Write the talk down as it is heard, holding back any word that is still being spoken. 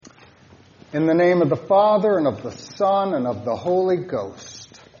In the name of the Father, and of the Son, and of the Holy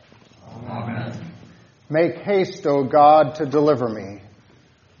Ghost. Amen. Make haste, O God, to deliver me.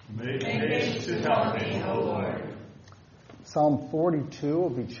 Make haste to help me, O Lord. Psalm 42 will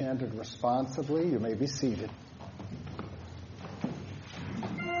be chanted responsibly. You may be seated.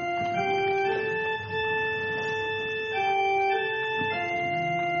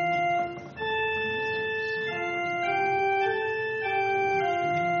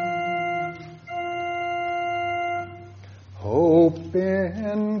 Hope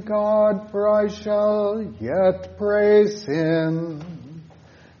in God, for I shall yet praise Him,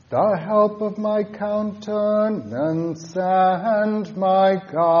 the help of my countenance and my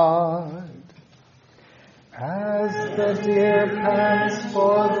God. As the deer pants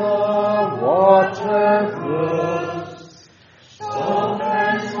for the water brooks, so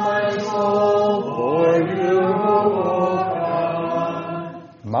pants my soul for you, O God.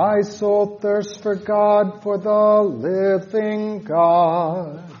 My soul thirsts for God, for the living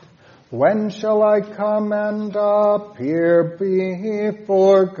God. When shall I come and appear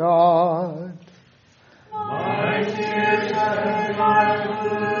before God? My tears have been my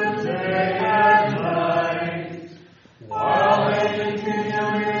food day and night, while they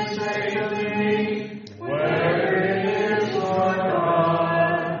continually say to me, where is your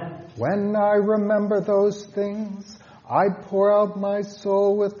God? When I remember those things, I pour out my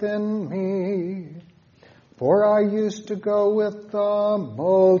soul within me. For I used to go with the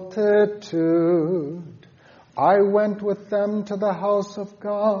multitude. I went with them to the house of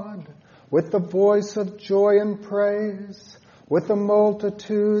God, with the voice of joy and praise, with a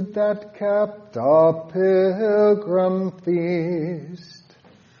multitude that kept a pilgrim feast.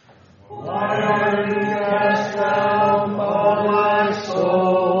 Why are you cast down, O my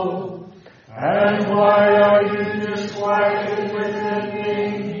soul? And why are you disquieted within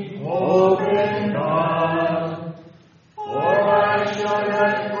me? Hope in God. For I shall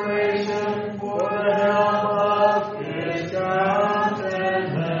yet praise Him for the help of His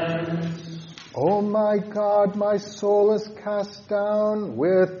countenance. O my God, my soul is cast down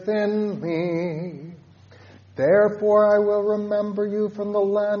within me. Therefore I will remember you from the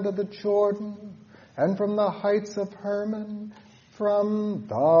land of the Jordan, and from the heights of Hermon, from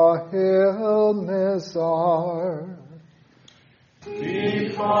the hill Mizar.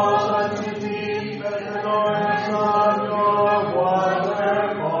 Deep calls unto deep at the noise of your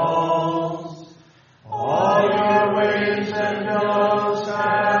waterfalls. All your waves and billows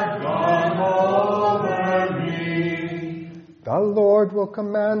have gone over me. The Lord will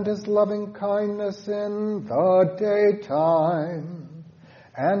command His loving kindness in the daytime,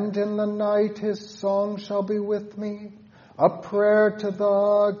 and in the night His song shall be with me, a prayer to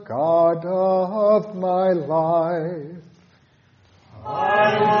the God of my life.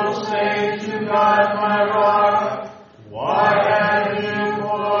 I will say to God my rock, why have you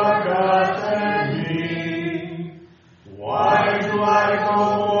forgotten me? Why do I go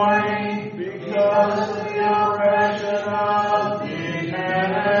mourning because of the oppression of the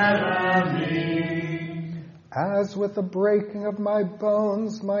enemy? As with the breaking of my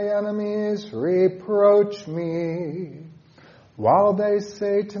bones, my enemies reproach me, while they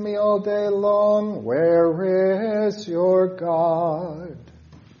say to me all day long, where is your God?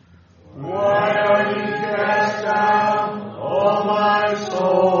 Why are you cast down, O my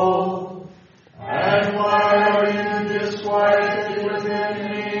soul? And why are you disquieted within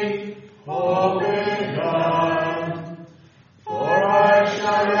me? Hope in God. For I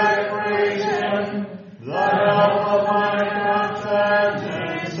shall yet praise Him, the help of my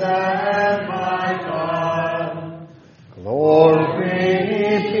countenance and my God. Glory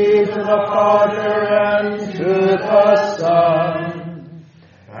be to the Father, and to the Son,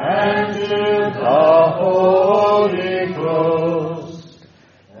 And to the Holy Ghost,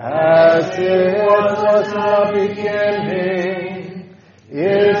 as it was in the beginning,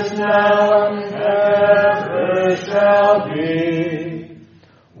 is now, and ever shall be,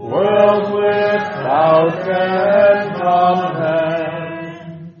 world without end. Amen.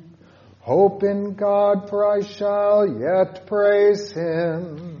 Hope in God, for I shall yet praise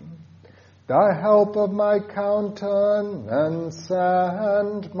Him, the help of my countenance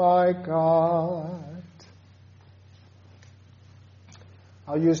and my God.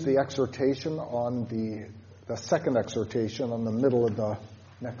 I'll use the exhortation on the second exhortation on the middle of the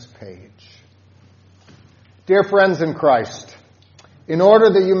next page. Dear friends in Christ, in order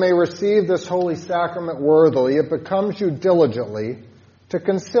that you may receive this holy sacrament worthily, it becomes you diligently to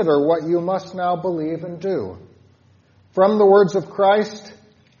consider what you must now believe and do. From the words of Christ,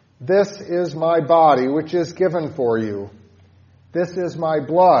 "This is my body, which is given for you. This is my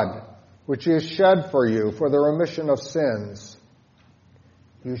blood, which is shed for you for the remission of sins.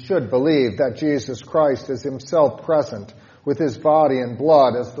 You should believe that Jesus Christ is himself present with his body and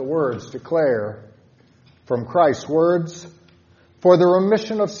blood, as the words declare. From Christ's words, for the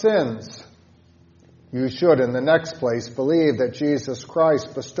remission of sins. You should, in the next place, believe that Jesus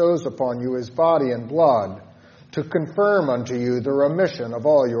Christ bestows upon you his body and blood to confirm unto you the remission of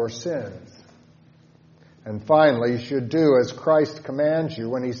all your sins. And finally, you should do as Christ commands you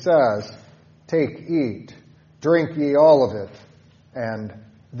when he says, take, eat, drink ye all of it, and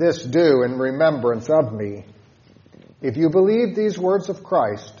this do in remembrance of me. If you believe these words of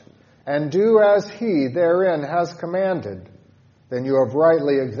Christ, and do as he therein has commanded, then you have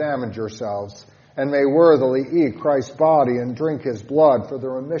rightly examined yourselves, and may worthily eat Christ's body and drink his blood for the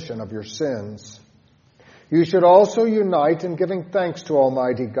remission of your sins. You should also unite in giving thanks to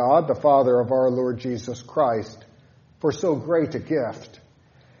Almighty God, the Father of our Lord Jesus Christ, for so great a gift,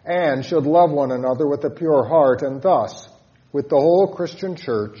 and should love one another with a pure heart, and thus, with the whole Christian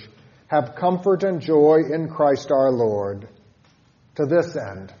church, have comfort and joy in Christ our Lord. To this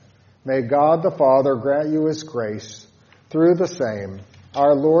end, may God the Father grant you his grace, through the same,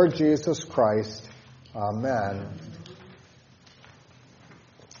 our Lord Jesus Christ. Amen.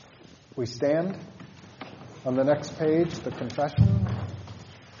 We stand. On the next page, the confession.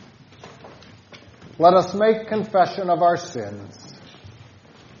 Let us make confession of our sins.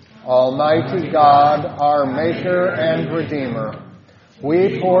 Almighty God, our Maker and Redeemer,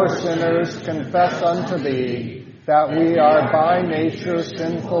 we poor sinners confess unto thee that we are by nature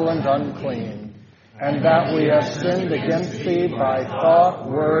sinful and unclean, and that we have sinned against thee by thought,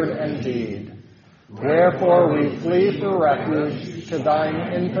 word, and deed. Wherefore we flee for refuge to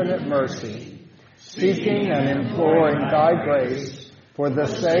thine infinite mercy, seeking and imploring thy grace for the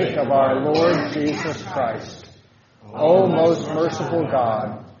sake of our Lord Jesus Christ. O most merciful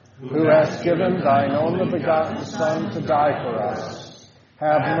God, who hast given thine only begotten Son to die for us,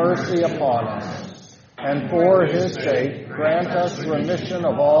 have mercy upon us, and for his sake grant us remission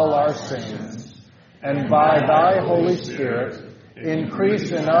of all our sins, and by thy Holy Spirit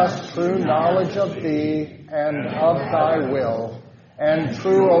increase in us true knowledge of thee and of thy will, and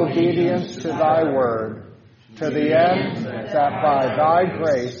true obedience to thy word, to the end that by thy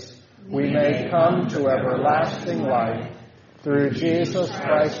grace we may come to everlasting life, through Jesus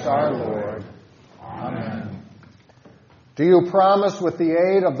Christ our Lord. Amen. Do you promise with the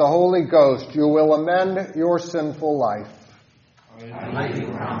aid of the Holy Ghost you will amend your sinful life? I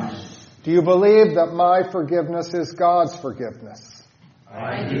do promise. Do you believe that my forgiveness is God's forgiveness?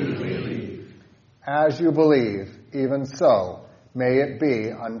 I do believe. As you believe, even so, may it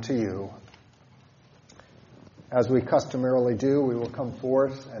be unto you. As we customarily do, we will come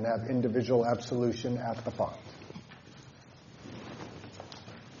forth and have individual absolution at the font.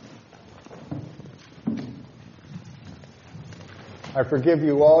 I forgive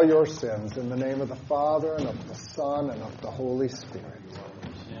you all your sins in the name of the Father, and of the Son, and of the Holy Spirit.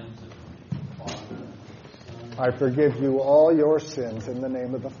 I forgive you all your sins in the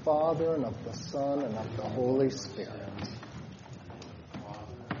name of the Father, and of the Son, and of the Holy Spirit.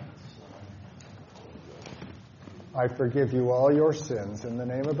 I forgive you all your sins in the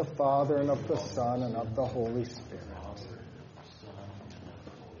name of the Father, and of the Son, and of the Holy Spirit.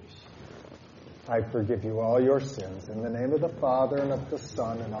 I forgive you all your sins in the name of the Father, and of the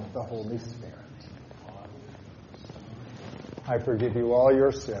Son, and of the Holy Spirit. I forgive you all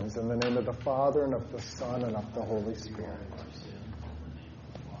your sins in the name of the Father, and of the Son, and of the Holy Spirit.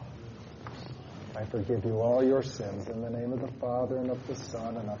 I forgive you all your sins in the name of the Father, and of the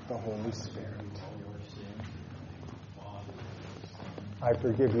Son, and of the Holy Spirit. I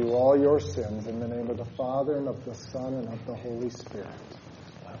forgive you all your sins in the name of the Father, and of the Son, and of the Holy Spirit.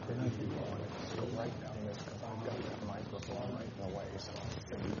 I forgive you all. Go right down this because I've got that microphone right in the way, so I'll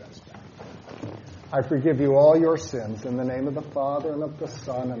send you guys back. I forgive you all your sins in the name of the Father, and of the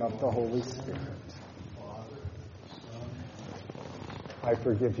Son, and of the Holy Spirit. I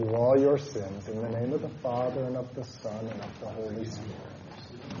forgive you all your sins in the name of the Father, and of the Son, and of the Holy Spirit.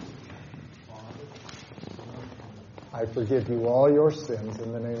 I forgive you all your sins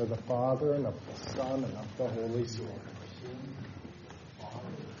in the name of the Father, and of the Son, and of the Holy Spirit.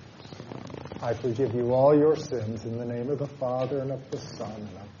 I forgive you all your sins in the name of the Father, and of the Son,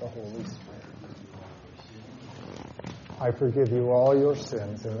 and of the Holy Spirit. I forgive you all your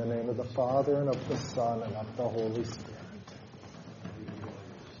sins in the name of the Father, and of the Son, and of the Holy Spirit.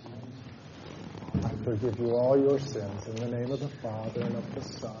 I forgive you all your sins in the name of the Father, and of the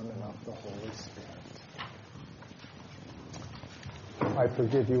Son, and of the Holy Spirit. I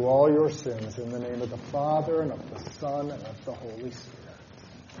forgive you all your sins in the name of the Father, and of the Son, and of the Holy Spirit.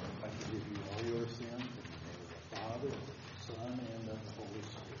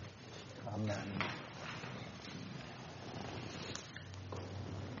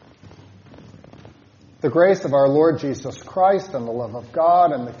 The grace of our Lord Jesus Christ and the love of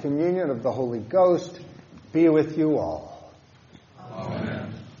God and the communion of the Holy Ghost be with you all.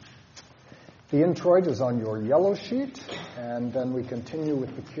 Amen. The introit is on your yellow sheet, and then we continue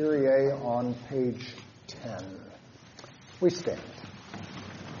with the Kyrie on page 10. We stand.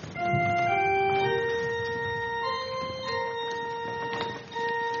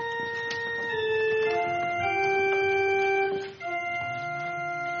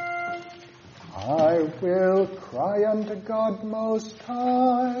 I will cry unto God Most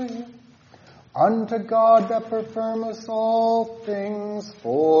High, unto God that performeth all things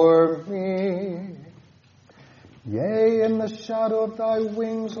for me. Yea, in the shadow of thy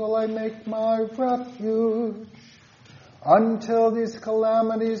wings will I make my refuge, until these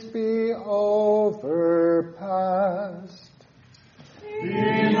calamities be overpast.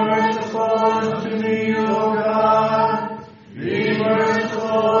 Be merciful unto me, O God. Be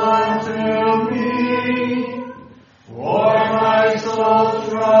merciful unto me. For my soul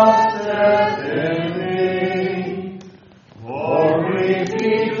trusteth in thee. Glory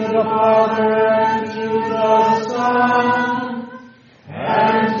be to the Father, and to the Son,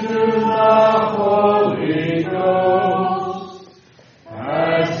 and to the Holy Ghost,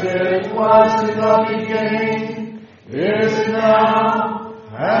 as it was in the beginning, is now,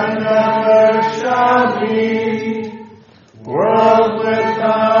 and ever shall be, world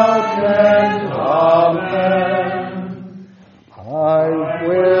without end. Amen. I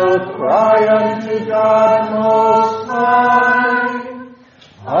will cry unto God Most High,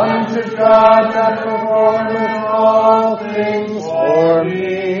 unto God that performeth all things for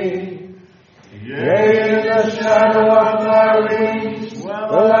me. Yea, in the shadow of thy wings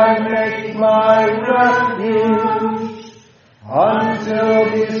will I make my refuge, until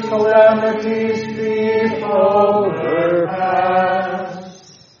these calamities be overpast.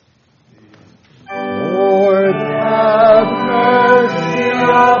 Lord, have mercy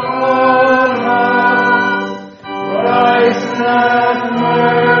upon us. Christ, have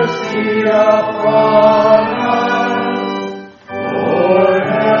mercy upon us. Lord,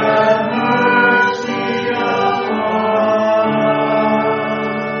 have mercy upon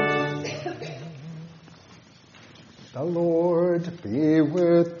us. The Lord be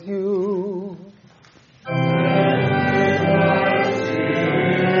with you.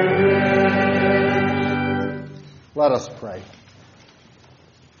 Let us pray.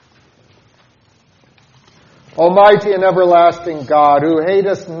 Almighty and everlasting God, who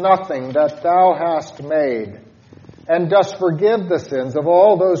hatest nothing that thou hast made, and dost forgive the sins of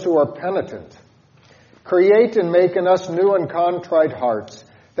all those who are penitent, create and make in us new and contrite hearts,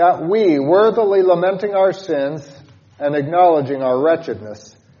 that we, worthily lamenting our sins and acknowledging our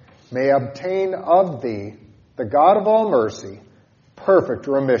wretchedness, may obtain of thee, the God of all mercy, perfect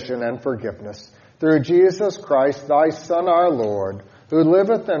remission and forgiveness, through Jesus Christ, thy Son, our Lord, who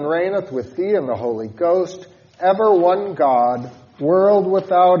liveth and reigneth with thee in the Holy Ghost, ever one God, world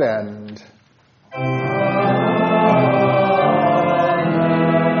without end.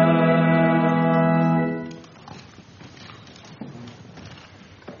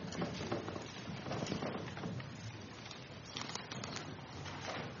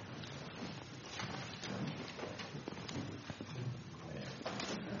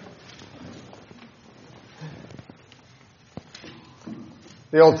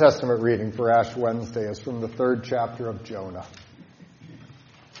 The Old Testament reading for Ash Wednesday is from the 3rd chapter of Jonah.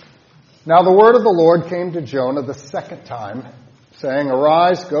 Now the word of the Lord came to Jonah the second time, saying,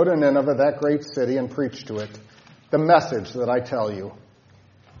 Arise, go to Nineveh, that great city, and preach to it the message that I tell you.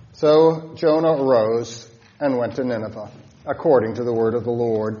 So Jonah arose and went to Nineveh, according to the word of the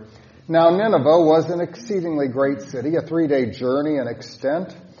Lord. Now Nineveh was an exceedingly great city, a 3-day journey in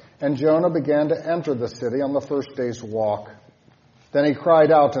extent, and Jonah began to enter the city on the first day's walk. Then he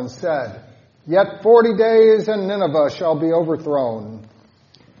cried out and said, Yet 40 days and Nineveh shall be overthrown.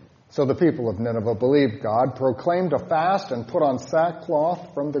 So the people of Nineveh believed God, proclaimed a fast, and put on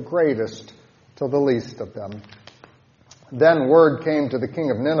sackcloth from the greatest to the least of them. Then word came to the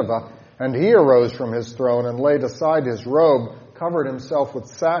king of Nineveh, and he arose from his throne and laid aside his robe, covered himself with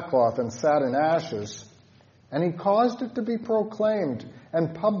sackcloth, and sat in ashes. And he caused it to be proclaimed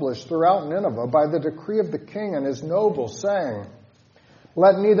and published throughout Nineveh by the decree of the king and his nobles, saying,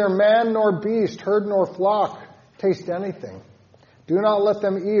 Let neither man nor beast, herd nor flock taste anything. Do not let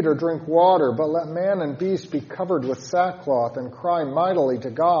them eat or drink water, but let man and beast be covered with sackcloth and cry mightily to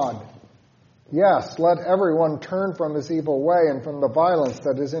God. Yes, let everyone turn from his evil way and from the violence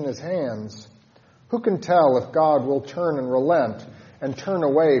that is in his hands. Who can tell if God will turn and relent and turn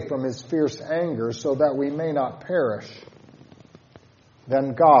away from his fierce anger so that we may not perish?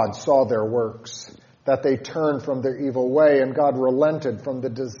 Then God saw their works, that they turned from their evil way, and God relented from the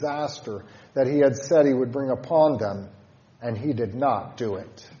disaster that he had said he would bring upon them, and he did not do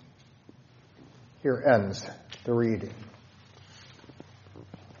it. Here ends the reading.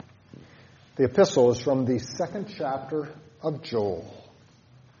 The epistle is from the 2nd chapter of Joel.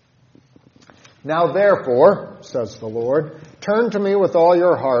 Now therefore, says the Lord, turn to me with all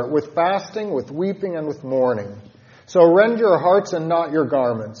your heart, with fasting, with weeping, and with mourning. So rend your hearts and not your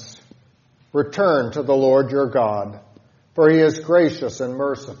garments. Return to the Lord your God, for he is gracious and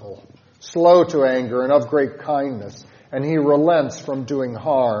merciful, slow to anger and of great kindness, and he relents from doing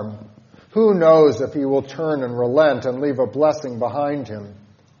harm. Who knows if he will turn and relent and leave a blessing behind him,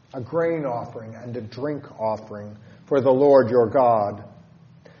 a grain offering and a drink offering for the Lord your God.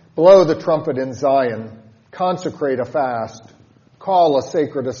 Blow the trumpet in Zion, consecrate a fast, call a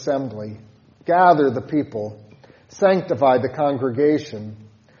sacred assembly, gather the people, sanctify the congregation,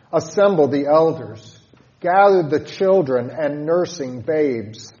 assemble the elders, gather the children and nursing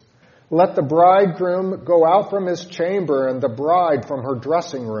babes. Let the bridegroom go out from his chamber and the bride from her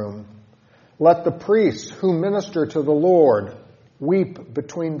dressing room. Let the priests who minister to the Lord weep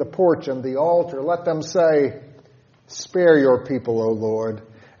between the porch and the altar. Let them say, spare your people, O Lord,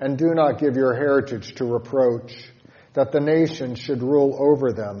 and do not give your heritage to reproach, that the nations should rule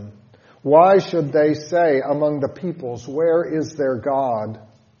over them. Why should they say among the peoples, where is their God?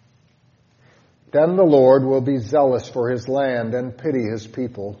 Then the Lord will be zealous for his land and pity his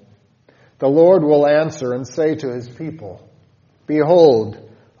people. The Lord will answer and say to his people, behold,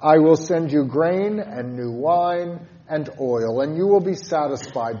 I will send you grain and new wine and oil, and you will be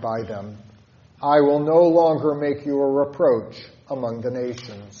satisfied by them. I will no longer make you a reproach among the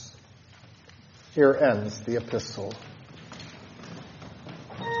nations. Here ends the epistle.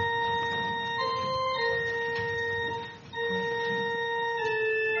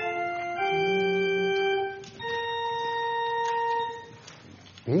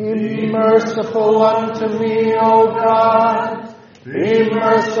 Be merciful unto me, O God, be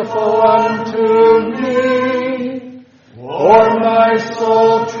merciful unto me, for my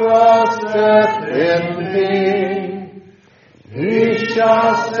soul trusteth in thee. He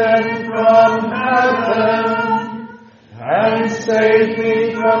shall send from heaven and save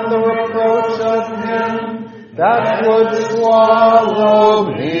me from the reproach of him that would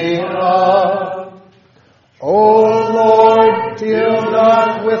swallow me up. O Lord, deal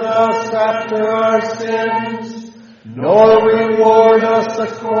not with us after our sins, nor reward us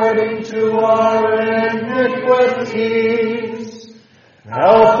according to our iniquities.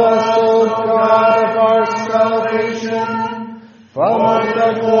 Help us, O God of our salvation, from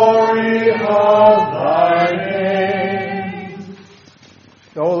the glory of thy name.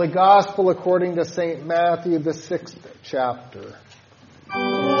 The Holy Gospel according to St. Matthew, the 6th chapter.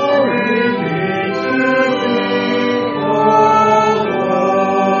 Glory be to thee, O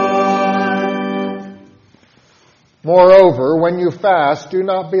Lord. Moreover, when you fast, do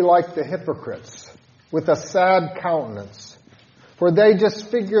not be like the hypocrites, with a sad countenance, for they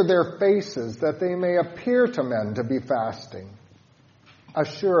disfigure their faces, that they may appear to men to be fasting.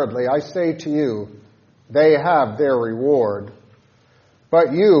 Assuredly, I say to you, they have their reward.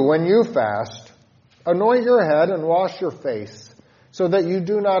 But you, when you fast, anoint your head and wash your face, so that you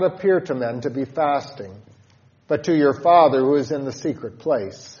do not appear to men to be fasting, but to your Father who is in the secret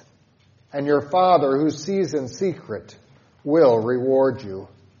place. And your Father who sees in secret will reward you.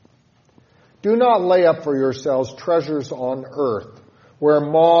 Do not lay up for yourselves treasures on earth, where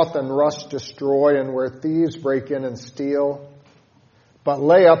moth and rust destroy and where thieves break in and steal. But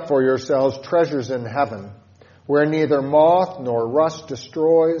lay up for yourselves treasures in heaven, where neither moth nor rust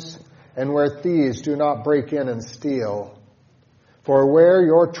destroys, and where thieves do not break in and steal. For where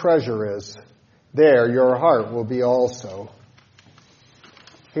your treasure is, there your heart will be also.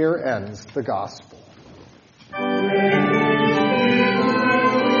 Here ends the Gospel.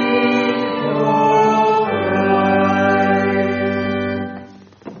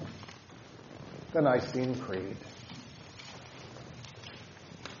 The Nicene Creed.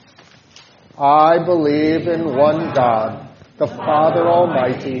 I believe in one God, the Father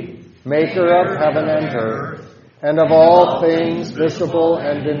Almighty, maker of heaven and earth, and of all things visible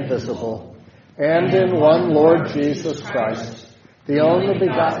and invisible, and in one Lord Jesus Christ, the only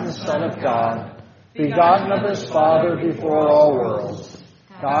begotten Son of God, begotten of his Father before all worlds,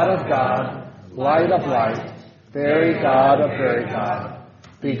 God of God, light of light, very God of very God,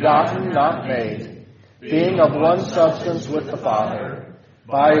 begotten, not made, being of one substance with the Father,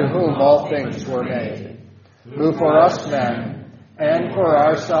 by whom all things were made, who for us men, and for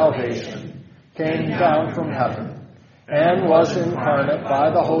our salvation, came down from heaven, and was incarnate by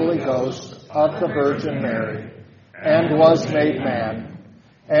the Holy Ghost of the Virgin Mary, and was made man,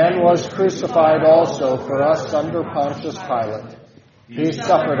 and was crucified also for us under Pontius Pilate. He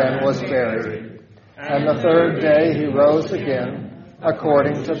suffered and was buried, and the third day he rose again,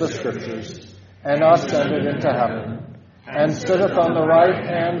 according to the Scriptures, and ascended into heaven, and sitteth on the right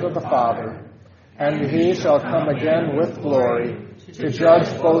hand of the Father. And he shall come again with glory, to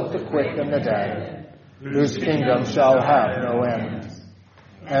judge both the quick and the dead, whose kingdom shall have no end.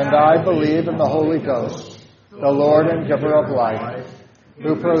 And I believe in the Holy Ghost, the Lord and giver of life,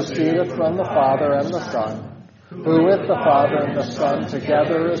 who proceedeth from the Father and the Son, who with the Father and the Son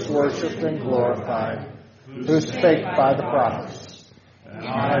together is worshipped and glorified, who spake by the prophets. And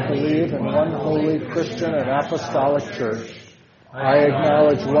I believe in one holy Christian and apostolic church. I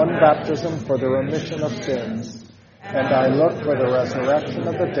acknowledge one baptism for the remission of sins, and I look for the resurrection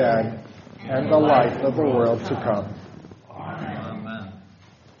of the dead and the life of the world to come. Amen.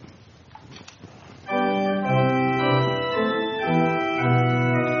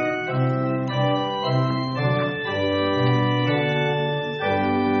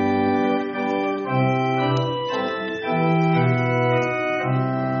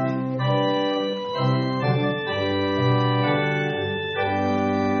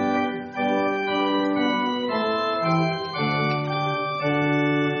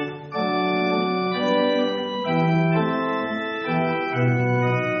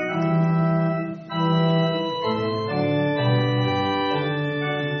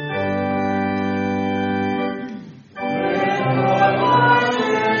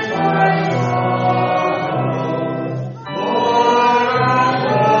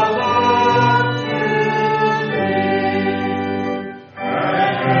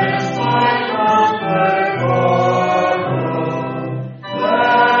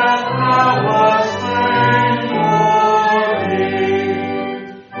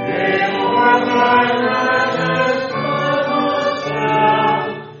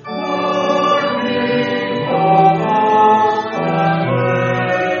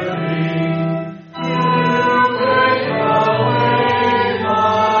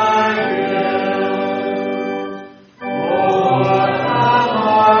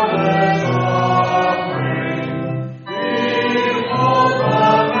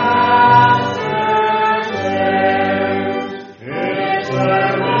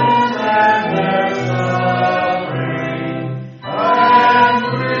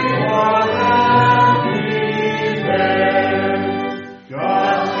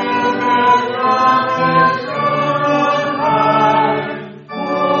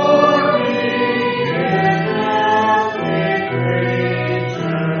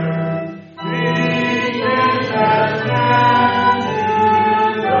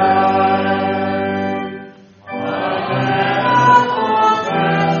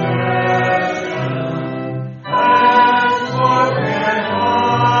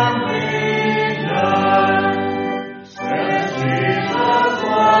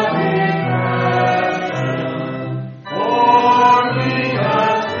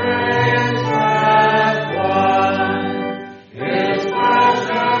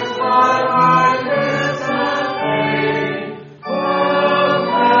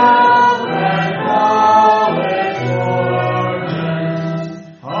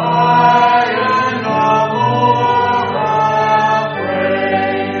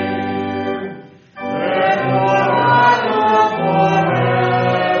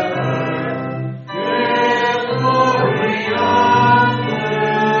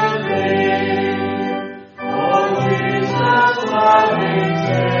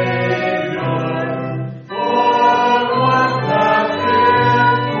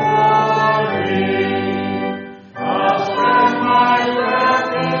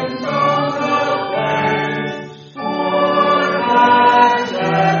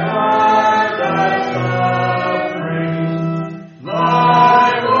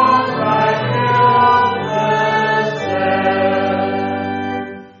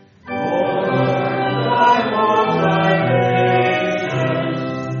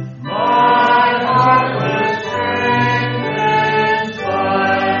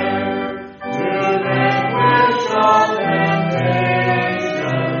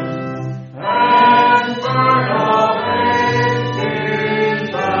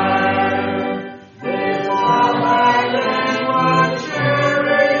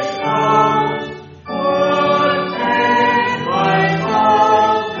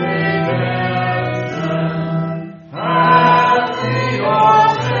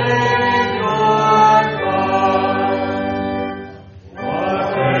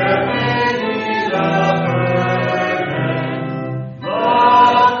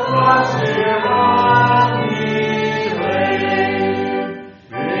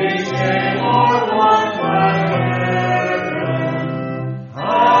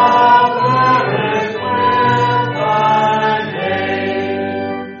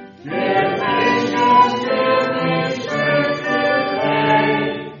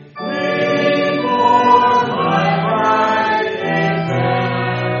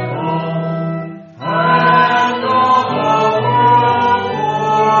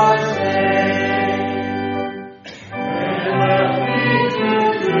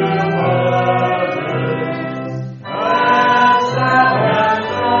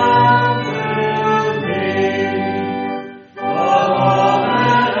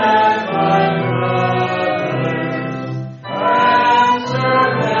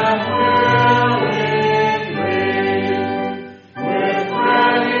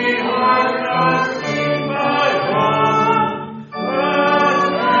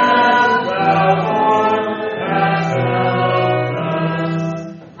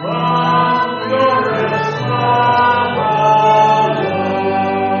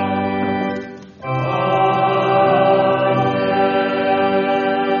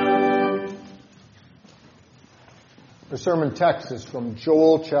 important text is from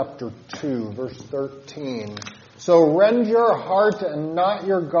Joel chapter 2, verse 13. So rend your heart and not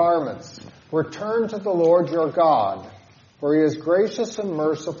your garments. Return to the Lord your God, for he is gracious and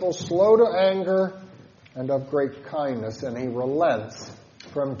merciful, slow to anger, and of great kindness, and he relents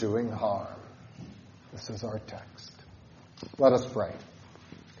from doing harm. This is our text. Let us pray.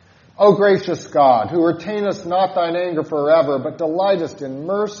 O gracious God, who retainest not thine anger forever, but delightest in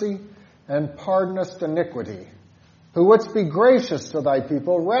mercy and pardonest iniquity, who wouldst be gracious to thy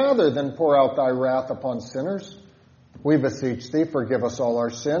people rather than pour out thy wrath upon sinners, we beseech thee, forgive us all our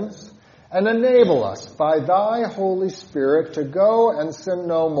sins, and enable us by thy Holy Spirit to go and sin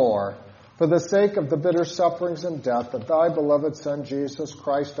no more, for the sake of the bitter sufferings and death of thy beloved Son, Jesus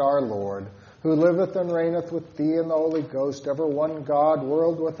Christ our Lord, who liveth and reigneth with thee in the Holy Ghost, ever one God,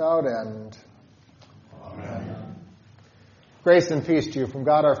 world without end. Amen. Grace and peace to you from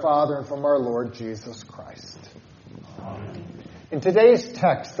God our Father and from our Lord Jesus Christ. Amen. In today's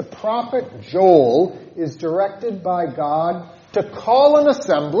text, the prophet Joel is directed by God to call an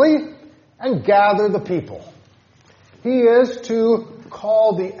assembly and gather the people. He is to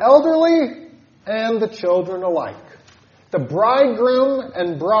call the elderly and the children alike. The bridegroom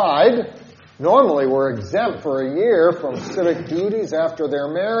and bride normally were exempt for a year from civic duties after their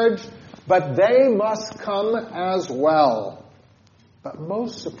marriage, but they must come as well. But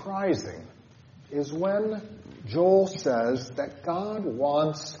most surprising is when Joel says that God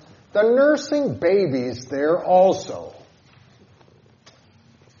wants the nursing babies there also.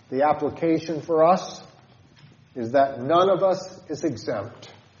 The application for us is that none of us is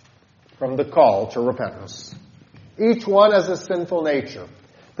exempt from the call to repentance. Each one has a sinful nature.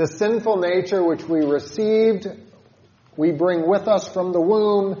 The sinful nature which we received, we bring with us from the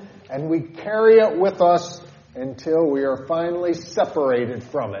womb, and we carry it with us until we are finally separated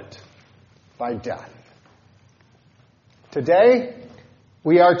from it by death. Today,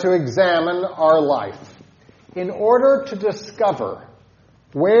 we are to examine our life in order to discover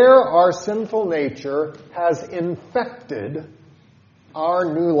where our sinful nature has infected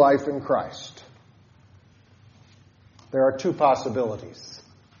our new life in Christ. There are two possibilities.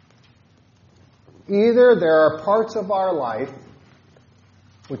 Either there are parts of our life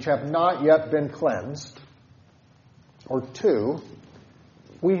which have not yet been cleansed, or two,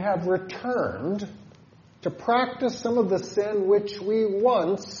 we have returned to practice some of the sin which we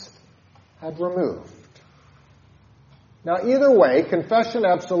once had removed. Now, either way, confession,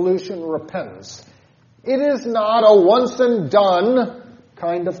 absolution, repentance, it is not a once and done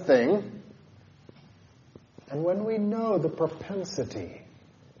kind of thing. And when we know the propensity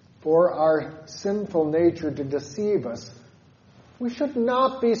for our sinful nature to deceive us, we should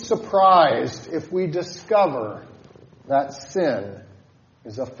not be surprised if we discover that sin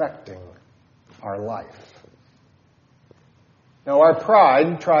is affecting our life. Now, our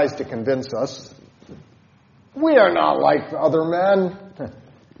pride tries to convince us we are not like other men.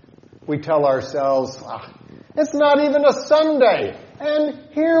 We tell ourselves, it's not even a Sunday, and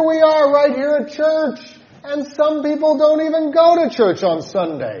here we are right here at church, and some people don't even go to church on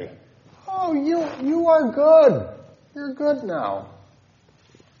Sunday. Oh, you are good. You're good now.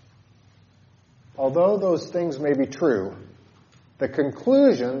 Although those things may be true, the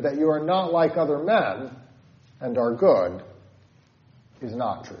conclusion that you are not like other men and are good is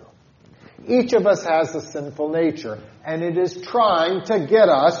not true. Each of us has a sinful nature, and it is trying to get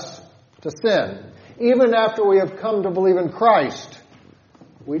us to sin. Even after we have come to believe in Christ,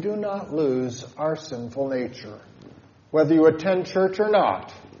 we do not lose our sinful nature. Whether you attend church or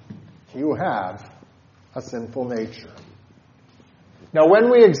not, you have a sinful nature. Now, when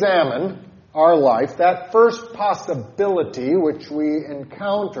we examine our life, that first possibility which we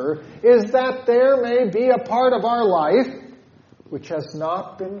encounter is that there may be a part of our life which has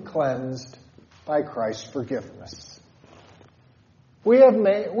not been cleansed by Christ's forgiveness. We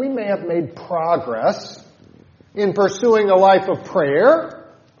may have made progress in pursuing a life of prayer,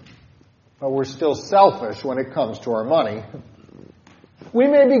 but we're still selfish when it comes to our money. We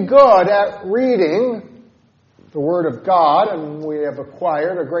may be good at reading the Word of God, and we have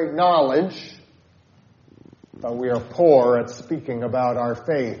acquired a great knowledge, but we are poor at speaking about our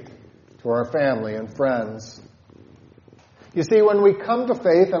faith to our family and friends. You see, when we come to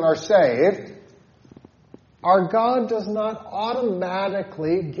faith and are saved, our God does not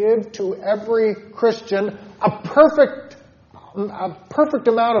automatically give to every Christian a perfect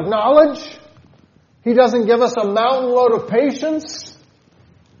amount of knowledge. He doesn't give us a mountain load of patience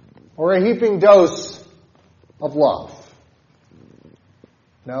or a heaping dose of love.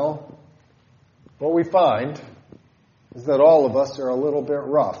 No. What we find is that all of us are a little bit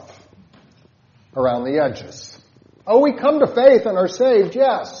rough around the edges. Oh, we come to faith and are saved,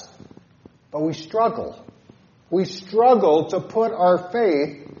 yes. But we struggle. We struggle to put our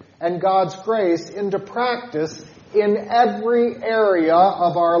faith and God's grace into practice in every area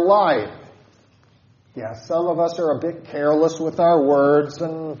of our life. Yes, some of us are a bit careless with our words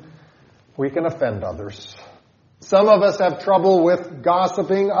and we can offend others. Some of us have trouble with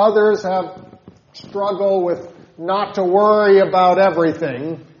gossiping. Others have struggle with not to worry about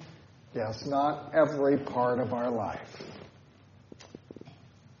everything. Yes, not every part of our life.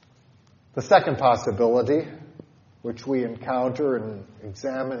 The second possibility, which we encounter in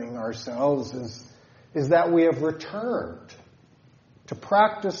examining ourselves, is that we have returned to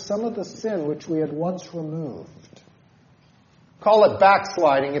practice some of the sin which we had once removed. Call it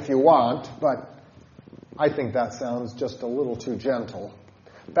backsliding if you want, but I think that sounds just a little too gentle.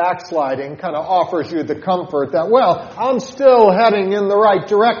 Backsliding kind of offers you the comfort that, well, I'm still heading in the right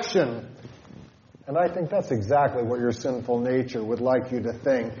direction. And I think that's exactly what your sinful nature would like you to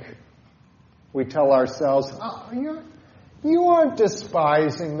think. We tell ourselves, you aren't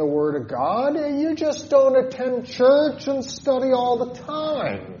despising the Word of God. You just don't attend church and study all the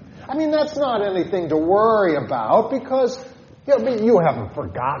time. I mean, that's not anything to worry about because you haven't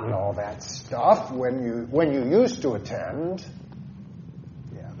forgotten all that stuff when you used to attend.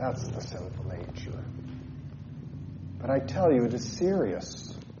 Yeah, that's the sinful nature. But I tell you, it is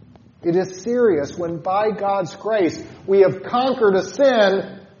serious. It is serious when by God's grace we have conquered a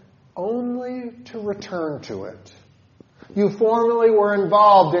sin only to return to it. You formerly were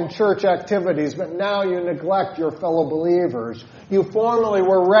involved in church activities, but now you neglect your fellow believers. You formerly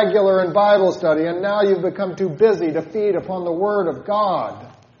were regular in Bible study, and now you've become too busy to feed upon the Word of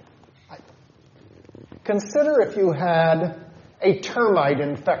God. Consider if you had a termite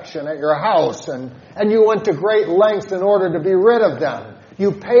infection at your house, and you went to great lengths in order to be rid of them.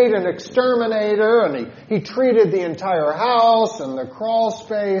 You paid an exterminator, and he treated the entire house and the crawl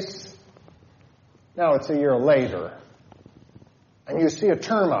space. Now it's a year later, and you see a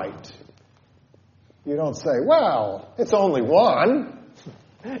termite. You don't say, well, it's only one.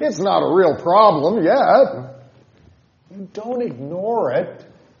 It's not a real problem yet. You don't ignore it,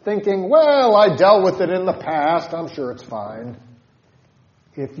 thinking, well, I dealt with it in the past. I'm sure it's fine.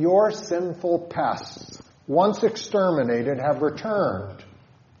 If your sinful pests, once exterminated, have returned,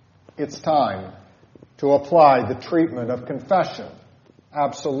 it's time to apply the treatment of confession,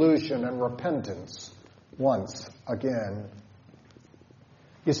 absolution, and repentance once again.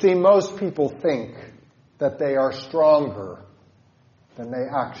 You see, most people think that they are stronger than they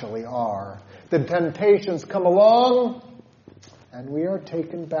actually are. The temptations come along, and we are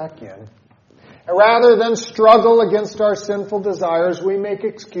taken back in. And rather than struggle against our sinful desires, we make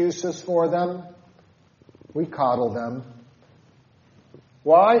excuses for them. We coddle them.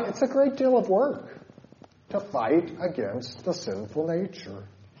 Why? It's a great deal of work to fight against the sinful nature.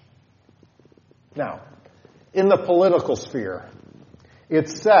 Now, in the political sphere,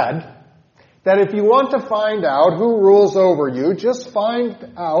 it's said that if you want to find out who rules over you, just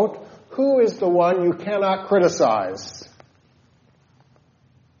find out who is the one you cannot criticize.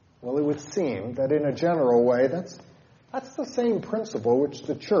 Well, it would seem that in a general way, that's the same principle which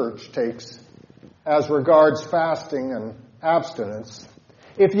the church takes as regards fasting and abstinence.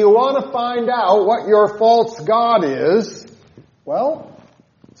 If you want to find out what your false god is, well,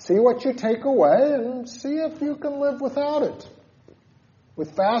 see what you take away and see if you can live without it.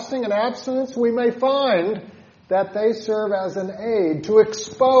 With fasting and abstinence, we may find that they serve as an aid to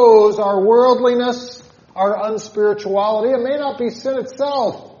expose our worldliness, our unspirituality. It may not be sin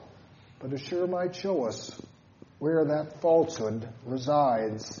itself, but it sure might show us where that falsehood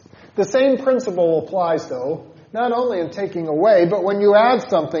resides. The same principle applies, though, not only in taking away, but when you add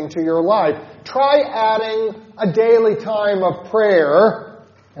something to your life. Try adding a daily time of prayer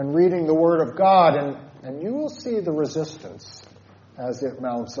and reading the Word of God, and you will see the resistance as it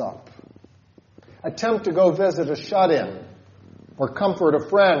mounts up. Attempt to go visit a shut-in or comfort a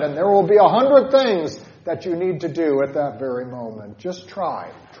friend, and there will be 100 things that you need to do at that very moment. Just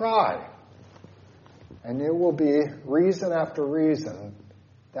try. And there will be reason after reason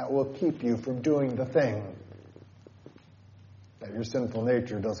that will keep you from doing the thing that your sinful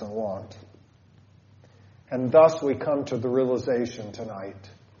nature doesn't want. And thus we come to the realization tonight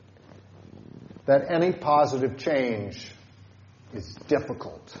that any positive change is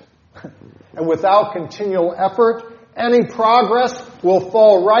difficult. And without continual effort, any progress will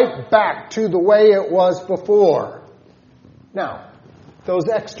fall right back to the way it was before. Now, those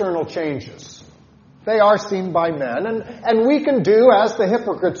external changes, they are seen by men, and we can do as the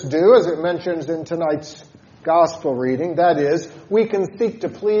hypocrites do, as it mentions in tonight's gospel reading. That is, we can seek to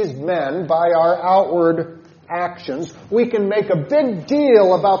please men by our outward actions. We can make a big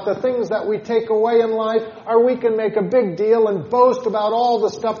deal about the things that we take away in life, or we can make a big deal and boast about all the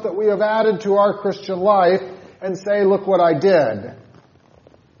stuff that we have added to our Christian life and say, look what I did.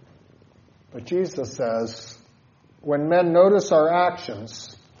 But Jesus says, when men notice our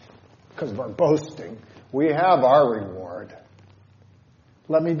actions, because of our boasting, we have our reward.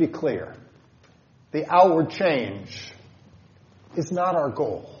 Let me be clear. The outward change is not our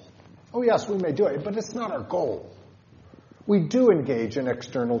goal. Oh yes, we may do it, but it's not our goal. We do engage in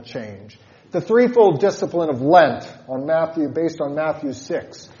external change. The threefold discipline of Lent, based on Matthew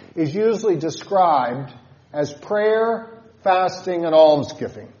 6, is usually described as prayer, fasting, and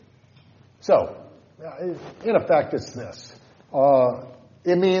almsgiving. So, in effect, it's this.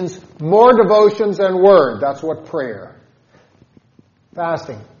 It means more devotions and word. That's what prayer.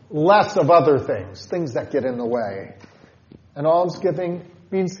 Fasting, less of other things that get in the way. And almsgiving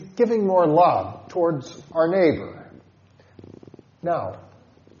means giving more love towards our neighbor. Now,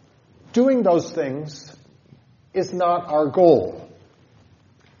 doing those things is not our goal.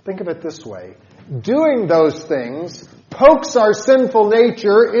 Think of it this way. Doing those things pokes our sinful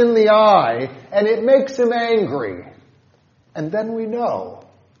nature in the eye, and it makes him angry. And then we know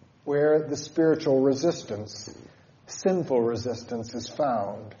where the spiritual resistance, sinful resistance, is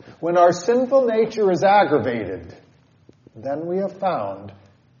found. When our sinful nature is aggravated, then we have found,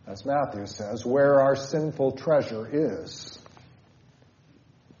 as Matthew says, where our sinful treasure is.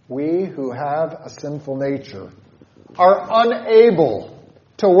 We who have a sinful nature are unable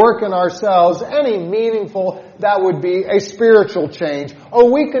to work in ourselves any meaningful, that would be a spiritual change.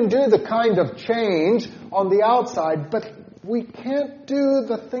 Oh, we can do the kind of change on the outside, but we can't do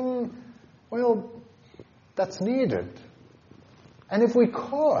the thing, that's needed. And if we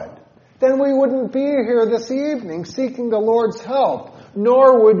could, then we wouldn't be here this evening seeking the Lord's help,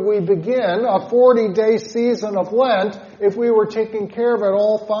 nor would we begin a 40-day season of Lent if we were taking care of it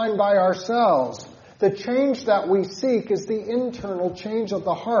all fine by ourselves. The change that we seek is the internal change of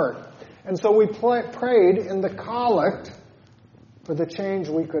the heart. And so we prayed in the collect for the change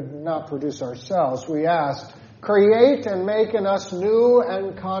we could not produce ourselves. We asked, create and make in us new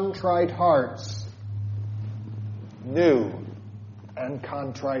and contrite hearts. New and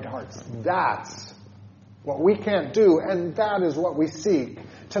contrite hearts. That's what we can't do, and that is what we seek.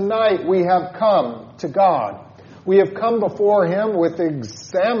 Tonight we have come to God. We have come before Him with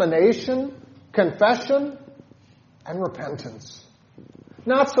examination, confession, and repentance.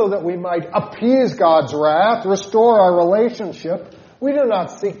 Not so that we might appease God's wrath, restore our relationship. We do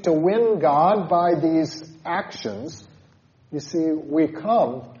not seek to win God by these actions. You see, we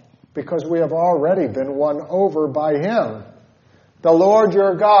come because we have already been won over by Him. The Lord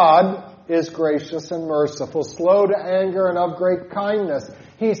your God is gracious and merciful, slow to anger and of great kindness.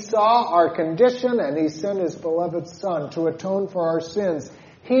 He saw our condition and He sent His beloved Son to atone for our sins.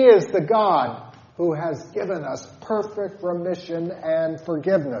 He is the God who has given us perfect remission and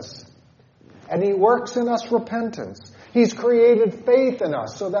forgiveness. And He works in us repentance. He's created faith in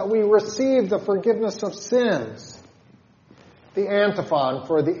us so that we receive the forgiveness of sins. The antiphon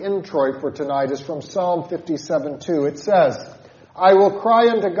for the introit for tonight is from Psalm 57:2. It says, I will cry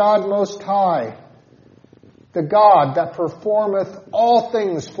unto God Most High, the God that performeth all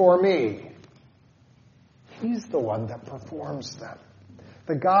things for me. He's the one that performs them.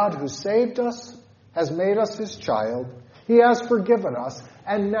 The God who saved us has made us His child. He has forgiven us,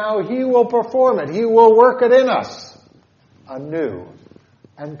 and now He will perform it. He will work it in us. A new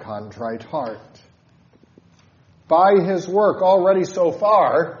and contrite heart. By His work already so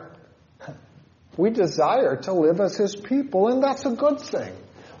far, we desire to live as His people, and that's a good thing.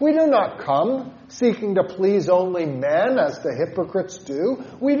 We do not come seeking to please only men as the hypocrites do.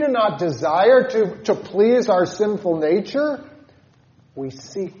 We do not desire to please our sinful nature. We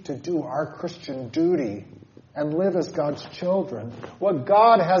seek to do our Christian duty and live as God's children. What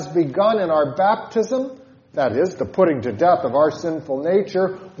God has begun in our baptism, that is, the putting to death of our sinful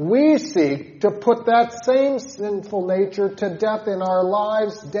nature, we seek to put that same sinful nature to death in our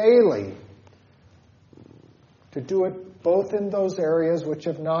lives daily. To do it both in those areas which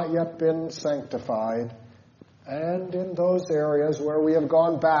have not yet been sanctified and in those areas where we have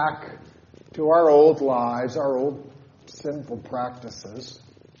gone back to our old lives, our old sinful practices.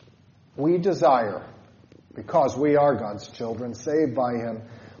 We desire, because we are God's children, saved by Him,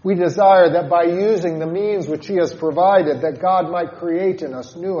 we desire that by using the means which He has provided, that God might create in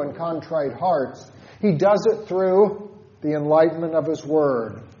us new and contrite hearts. He does it through the enlightenment of His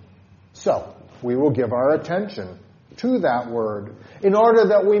Word. So, we will give our attention to that Word. In order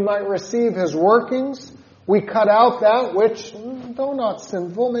that we might receive His workings, we cut out that which, though not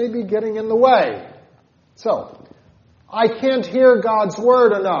sinful, may be getting in the way. So, I can't hear God's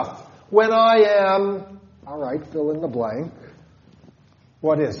word enough when I am, all right, fill in the blank.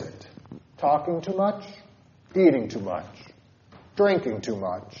 What is it? Talking too much? Eating too much? Drinking too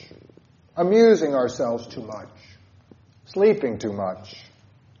much? Amusing ourselves too much? Sleeping too much?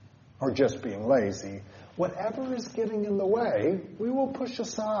 Or just being lazy? Whatever is getting in the way, we will push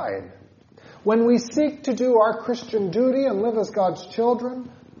aside. When we seek to do our Christian duty and live as God's children,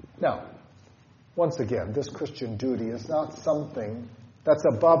 now, once again, this Christian duty is not something that's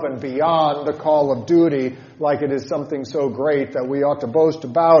above and beyond the call of duty, like it is something so great that we ought to boast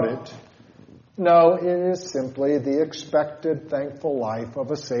about it. No, it is simply the expected, thankful life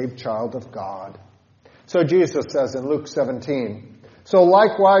of a saved child of God. So Jesus says in Luke 17, "So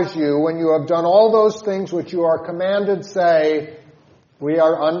likewise you, when you have done all those things which you are commanded, say, we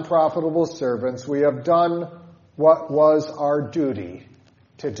are unprofitable servants. We have done what was our duty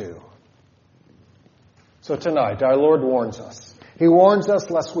to do." So tonight, our Lord warns us. He warns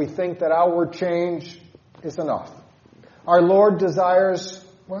us lest we think that outward change is enough. Our Lord desires,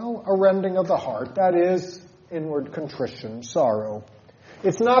 a rending of the heart. That is, inward contrition, sorrow.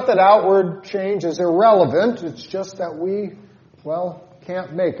 It's not that outward change is irrelevant. It's just that we,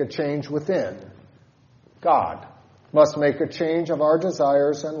 can't make a change within. God must make a change of our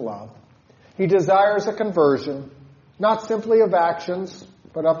desires and love. He desires a conversion, not simply of actions,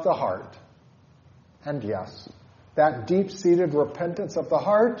 but of the heart. And yes, that deep-seated repentance of the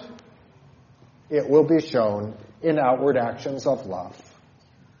heart, it will be shown in outward actions of love.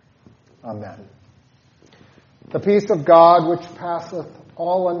 Amen. The peace of God, which passeth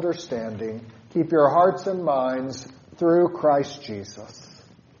all understanding, keep your hearts and minds through Christ Jesus.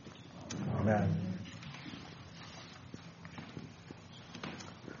 Amen.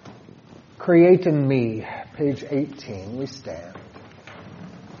 Create in me, page 18, we stand.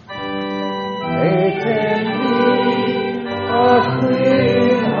 Create in me a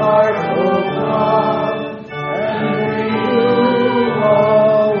clean heart, O God, and renew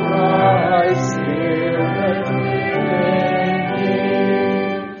all right spirit within me.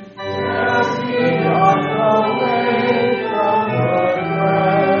 Cast me not away from your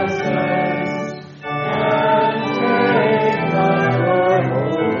presence, and take not your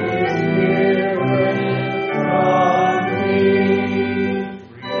Holy Spirit from me.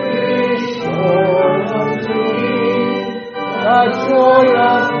 Restore unto me the joy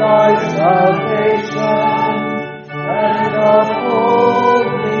of thy salvation, and uphold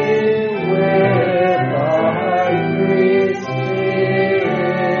me with thy free spirit.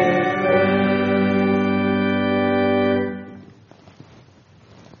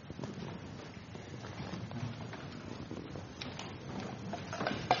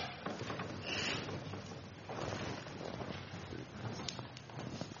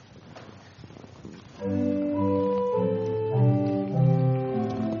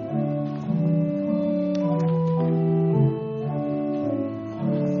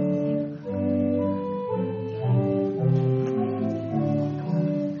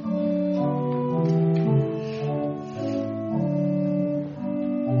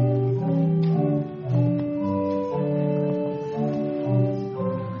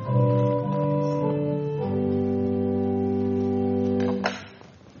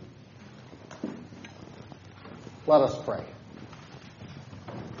 Let us pray.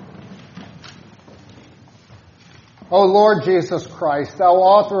 O Lord Jesus Christ, thou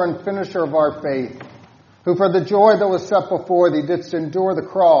author and finisher of our faith, who for the joy that was set before thee didst endure the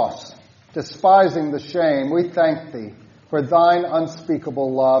cross, despising the shame, we thank thee for thine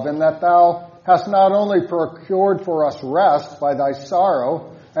unspeakable love, and that thou hast not only procured for us rest by thy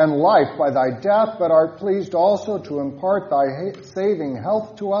sorrow and life by thy death, but art pleased also to impart thy saving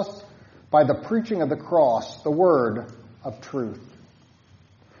health to us by the preaching of the cross, the word of truth.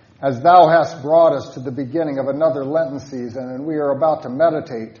 As thou hast brought us to the beginning of another Lenten season, and we are about to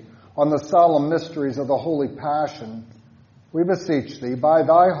meditate on the solemn mysteries of the Holy Passion, we beseech thee, by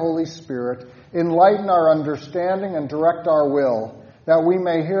thy Holy Spirit, enlighten our understanding and direct our will, that we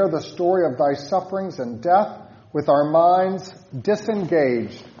may hear the story of thy sufferings and death with our minds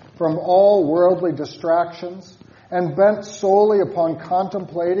disengaged from all worldly distractions, and bent solely upon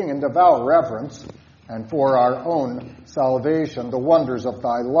contemplating in devout reverence, and for our own salvation, the wonders of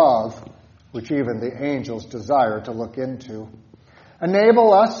thy love, which even the angels desire to look into.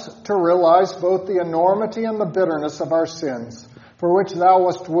 Enable us to realize both the enormity and the bitterness of our sins, for which thou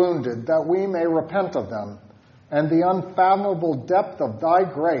wast wounded, that we may repent of them, and the unfathomable depth of thy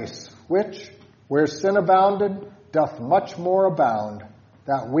grace, which, where sin abounded, doth much more abound,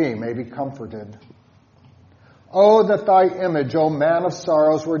 that we may be comforted. Oh, that thy image, O man of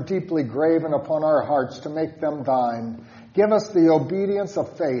sorrows, were deeply graven upon our hearts to make them thine. Give us the obedience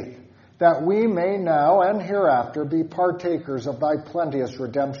of faith, that we may now and hereafter be partakers of thy plenteous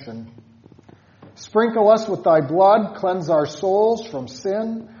redemption. Sprinkle us with thy blood, cleanse our souls from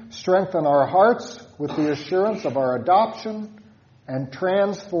sin, strengthen our hearts with the assurance of our adoption, and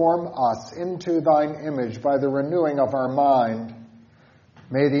transform us into thine image by the renewing of our mind.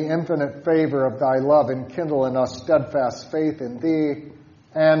 May the infinite favor of thy love enkindle in us steadfast faith in thee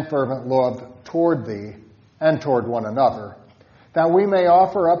and fervent love toward thee and toward one another, that we may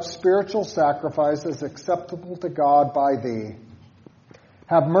offer up spiritual sacrifices acceptable to God by thee.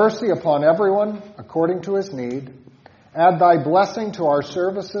 Have mercy upon everyone according to his need. Add thy blessing to our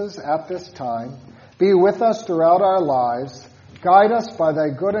services at this time. Be with us throughout our lives. Guide us by thy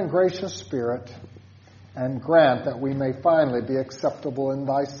good and gracious Spirit, and grant that we may finally be acceptable in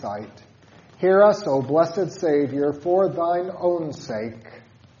thy sight. Hear us, O blessed Savior, for thine own sake.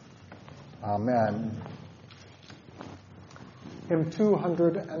 Amen. Hymn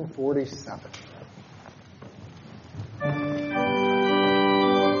 247.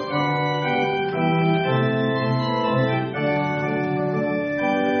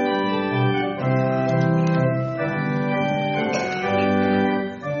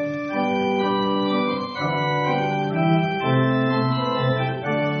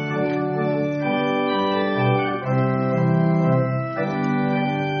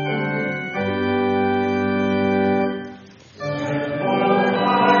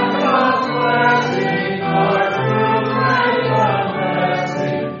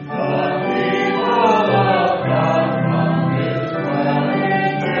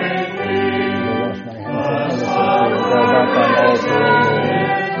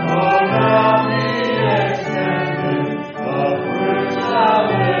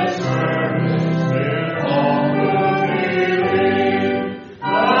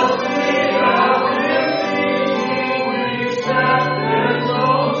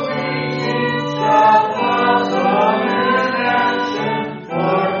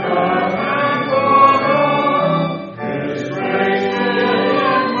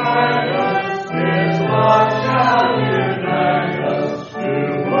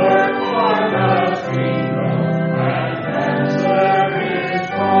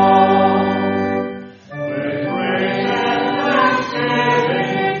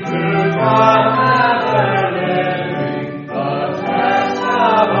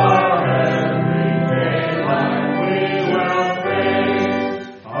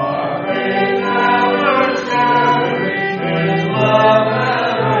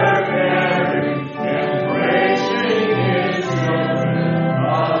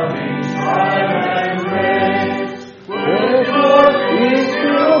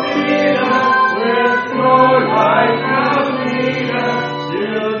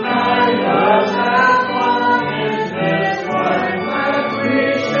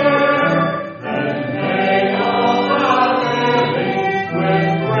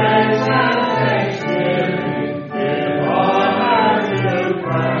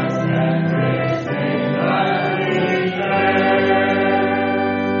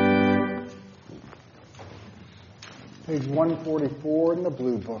 Page 144 in the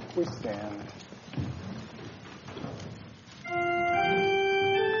Blue Book. We stand.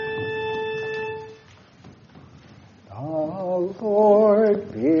 The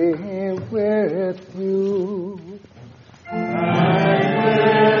Lord be with you. And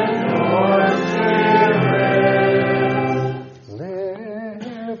with your spirit.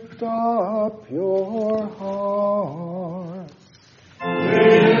 Lift up your hearts.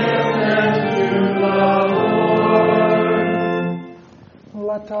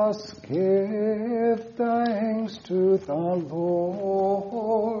 Let us give thanks to the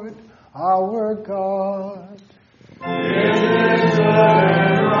Lord our God. It is good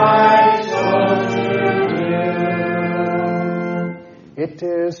and right so to do. It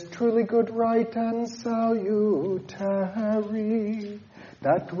is truly good, right, and salutary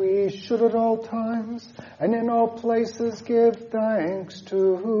that we should at all times and in all places give thanks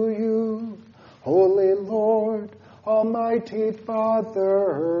to you, Holy Lord, Almighty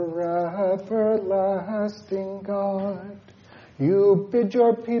Father, everlasting God. You bid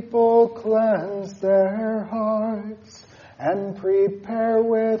your people cleanse their hearts and prepare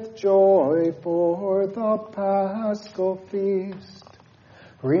with joy for the Paschal feast.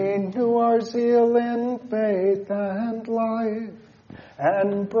 Renew our zeal in faith and life,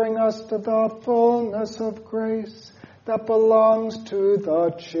 and bring us to the fullness of grace that belongs to the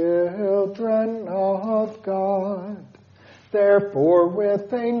children of God. Therefore,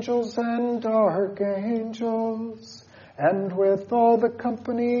 with angels and archangels, and with all the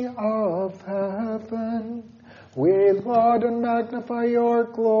company of heaven, we laud and magnify your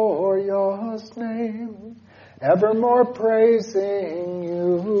glorious name, evermore praising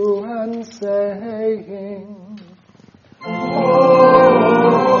you and saying, Holy,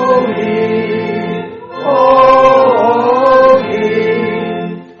 holy,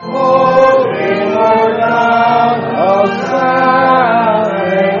 holy Lord God of Zion.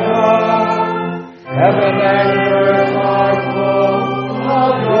 Heaven and earth are full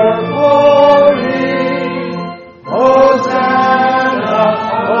of your glory. Hosanna,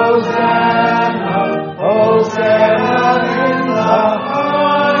 Hosanna, Hosanna in the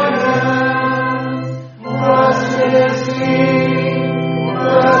highest. Blessed is he,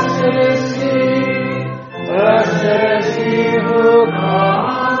 blessed is he, blessed is he who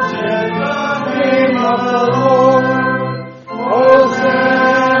comes in the name of the Lord.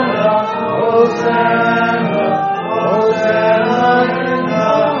 Hosanna, Hosanna, Hosanna in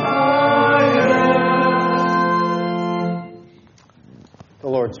the highest. The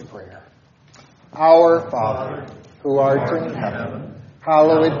Lord's Prayer. Our Father, who art in heaven,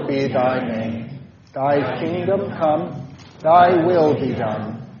 hallowed be thy name. Thy kingdom come, thy will be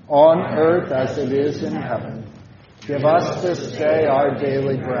done, on earth as it is in heaven. Give us this day our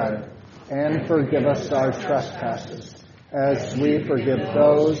daily bread, and forgive us our trespasses, as we forgive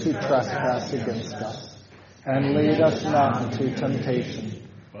those who trespass against us. And lead us not into temptation,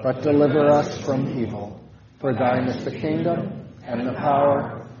 but deliver us from evil. For thine is the kingdom, and the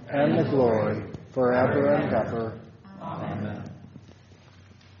power, and the glory, forever and ever. Amen.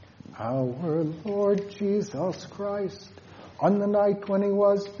 Our Lord Jesus Christ, on the night when he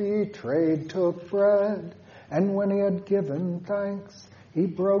was betrayed, took bread, and when he had given thanks, he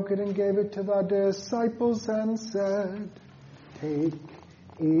broke it and gave it to the disciples and said, Take,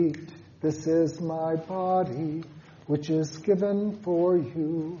 eat, this is my body, which is given for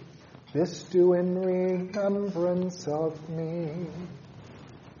you. This do in remembrance of me.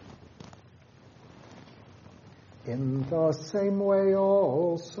 In the same way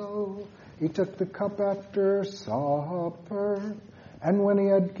also, he took the cup after supper, and when he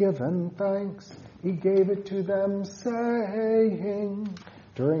had given thanks, he gave it to them, saying,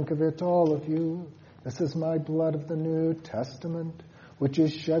 Drink of it, all of you. This is my blood of the New Testament, which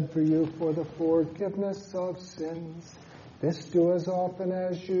is shed for you for the forgiveness of sins. This do as often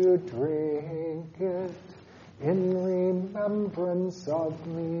as you drink it, in remembrance of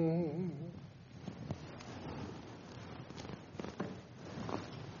me.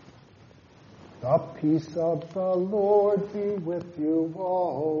 The peace of the Lord be with you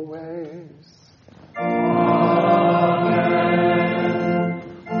always. Amen.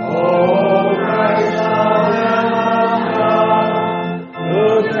 O Christ, the Lamb of God, who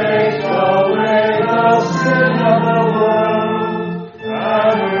takes away the sin of the world,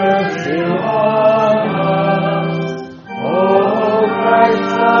 have mercy on us. O Christ,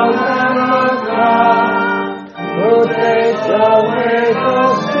 the Lamb of God, who takes away the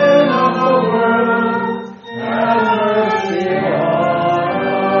sin of the world, have mercy on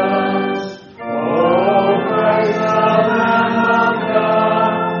us. O Christ, the Lamb of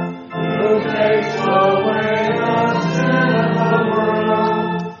God, who takes away the sin of the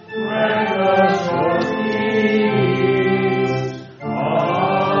world, grant us your peace.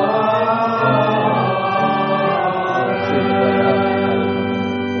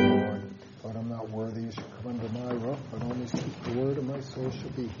 Amen. Lord, I'm not worthy you should come under my roof, but only speak the word, and my soul shall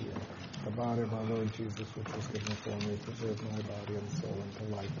be healed. The body of our Lord Jesus, which was given for me, preserve my body and soul unto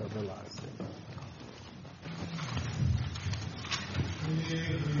life everlasting.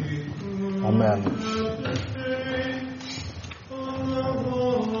 Amen.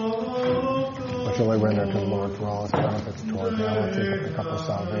 What shall I render to the Lord for all his benefits toward me? I will take up the cup of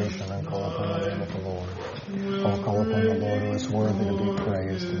salvation and call upon the name of the Lord. I will call upon the Lord who is worthy to be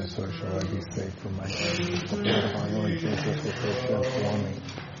praised, and so shall I be saved from my enemies. The blood of our Lord Jesus, which was shed for me,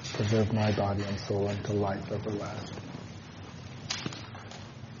 preserve my body and soul unto life everlasting.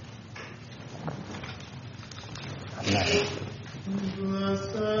 Amen.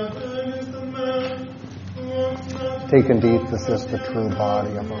 Take and eat, this is the true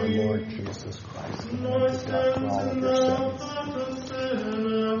body of our Lord Jesus Christ, who went to death for all of your sins.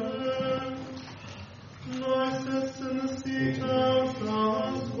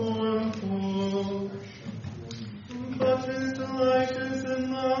 But his delight is in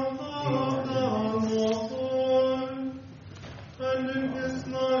the law of the Lord, and in his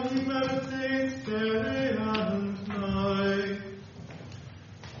law he meditates day and night.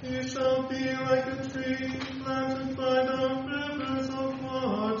 He shall be like a tree planted by the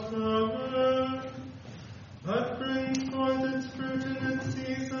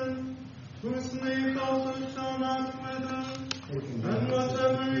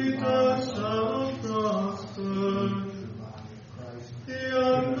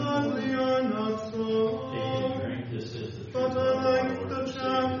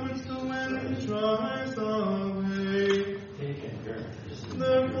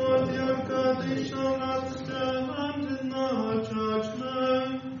we shall not stand in the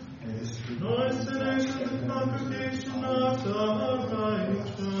judgment, nor sinners in the congregation of the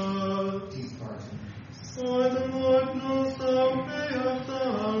righteous. For the Lord knows the way of the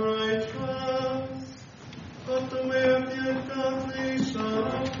righteous, but the way of the ungodly shall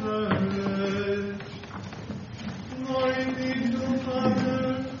perish. Glory be to the Father,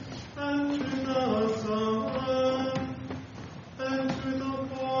 and to the Son, and to the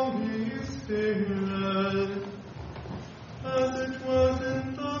Holy Spirit, as it was in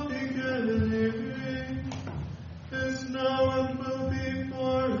the beginning, is now, and will be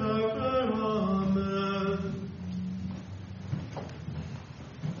forever. Amen.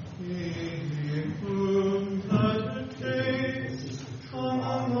 He who meditates on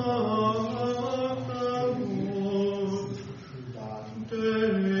the law of the Lord day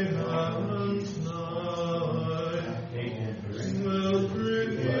and night will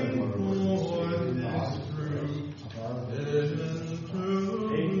bring forth his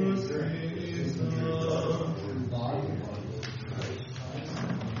fruit in due season.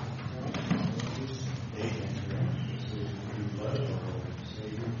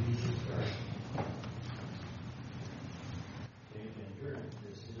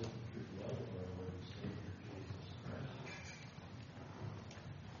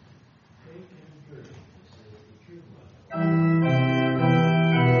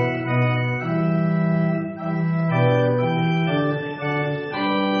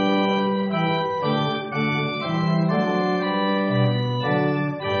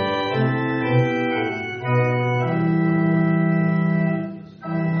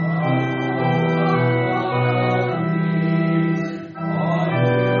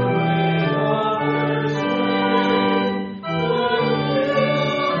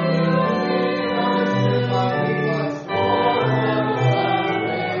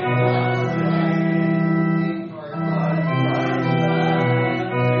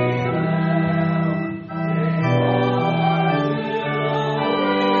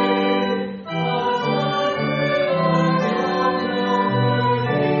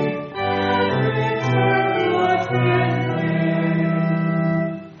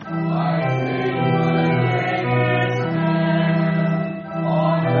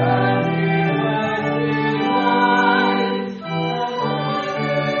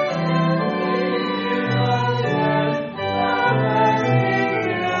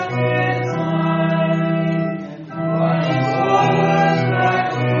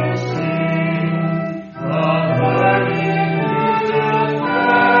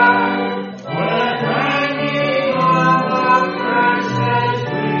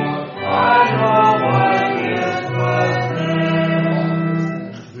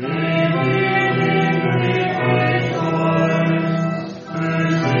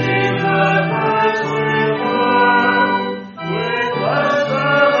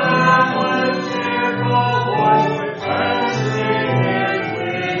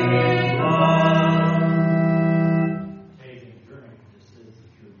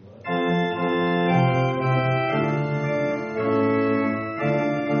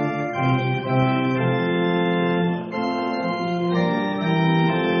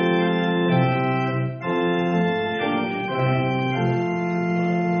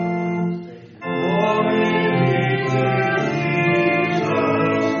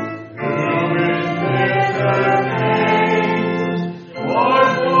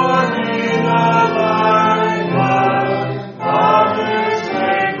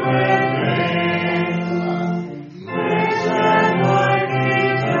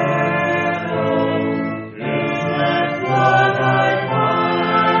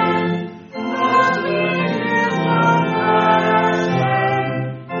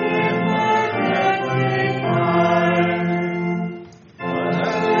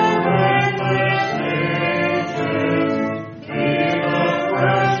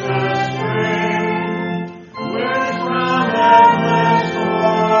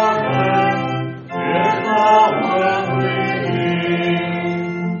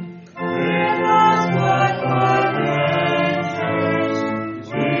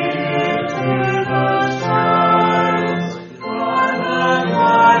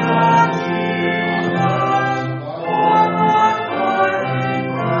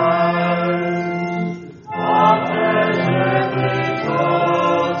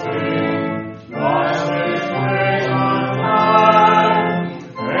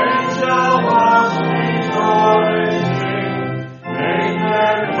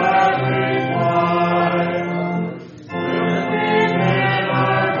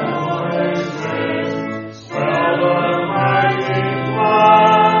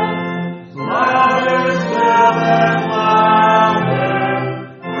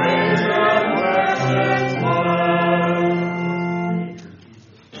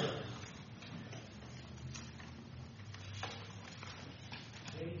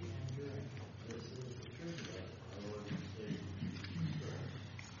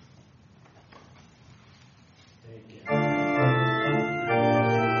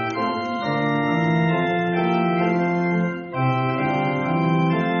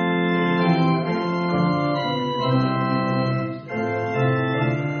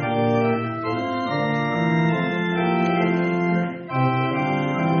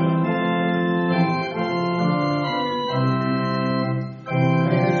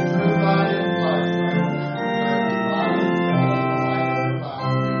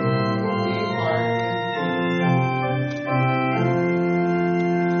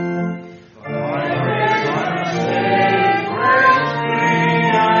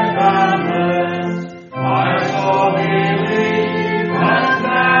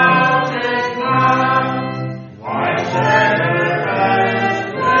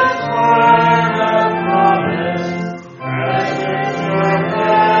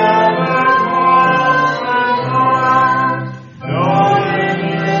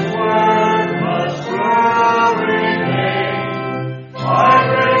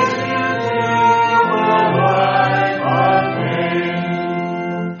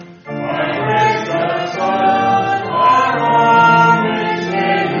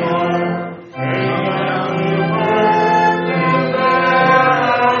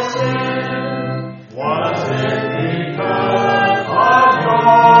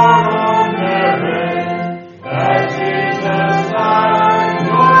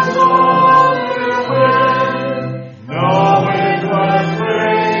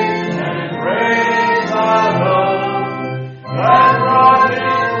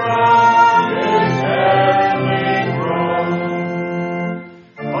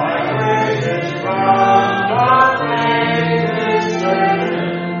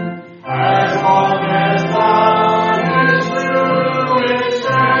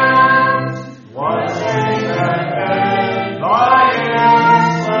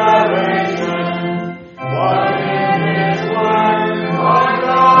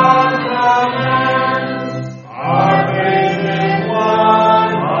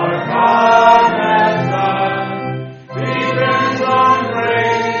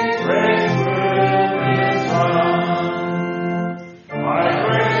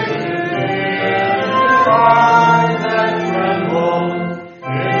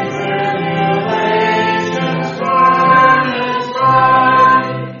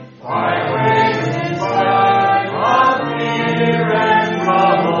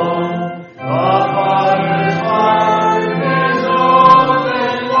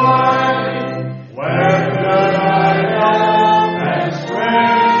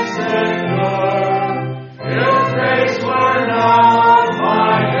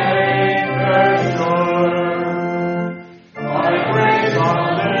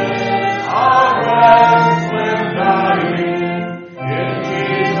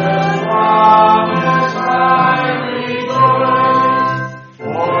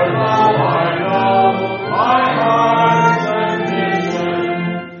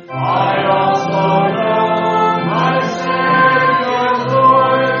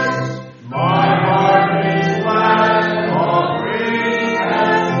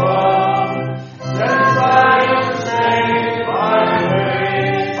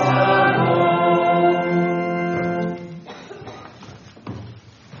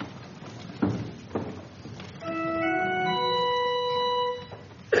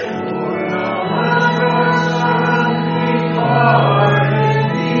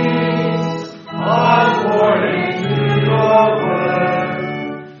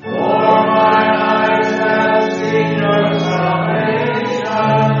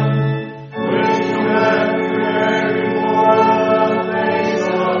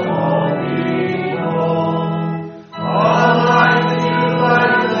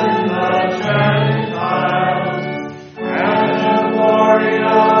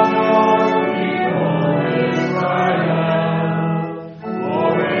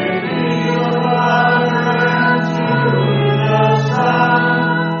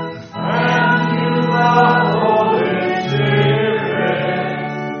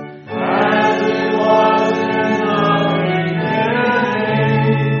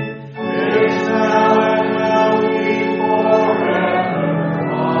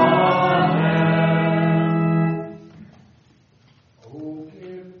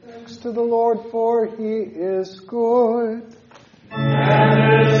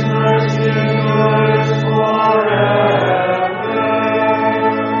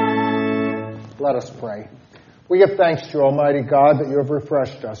 We give thanks to you, Almighty God, that you have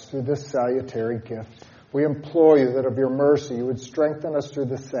refreshed us through this salutary gift. We implore you that of your mercy you would strengthen us through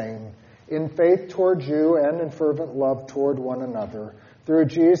the same, in faith toward you and in fervent love toward one another. Through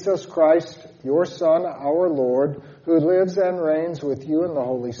Jesus Christ, your Son, our Lord, who lives and reigns with you in the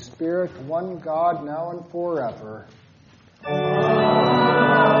Holy Spirit, one God, now and forever. Amen.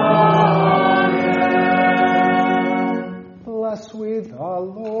 Bless we the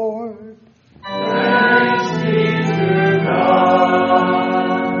Lord. Thanks be to God.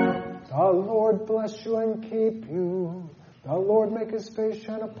 The Lord bless you and keep you. The Lord make his face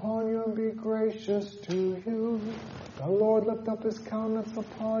shine upon you and be gracious to you. The Lord lift up his countenance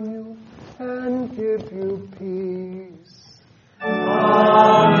upon you and give you peace.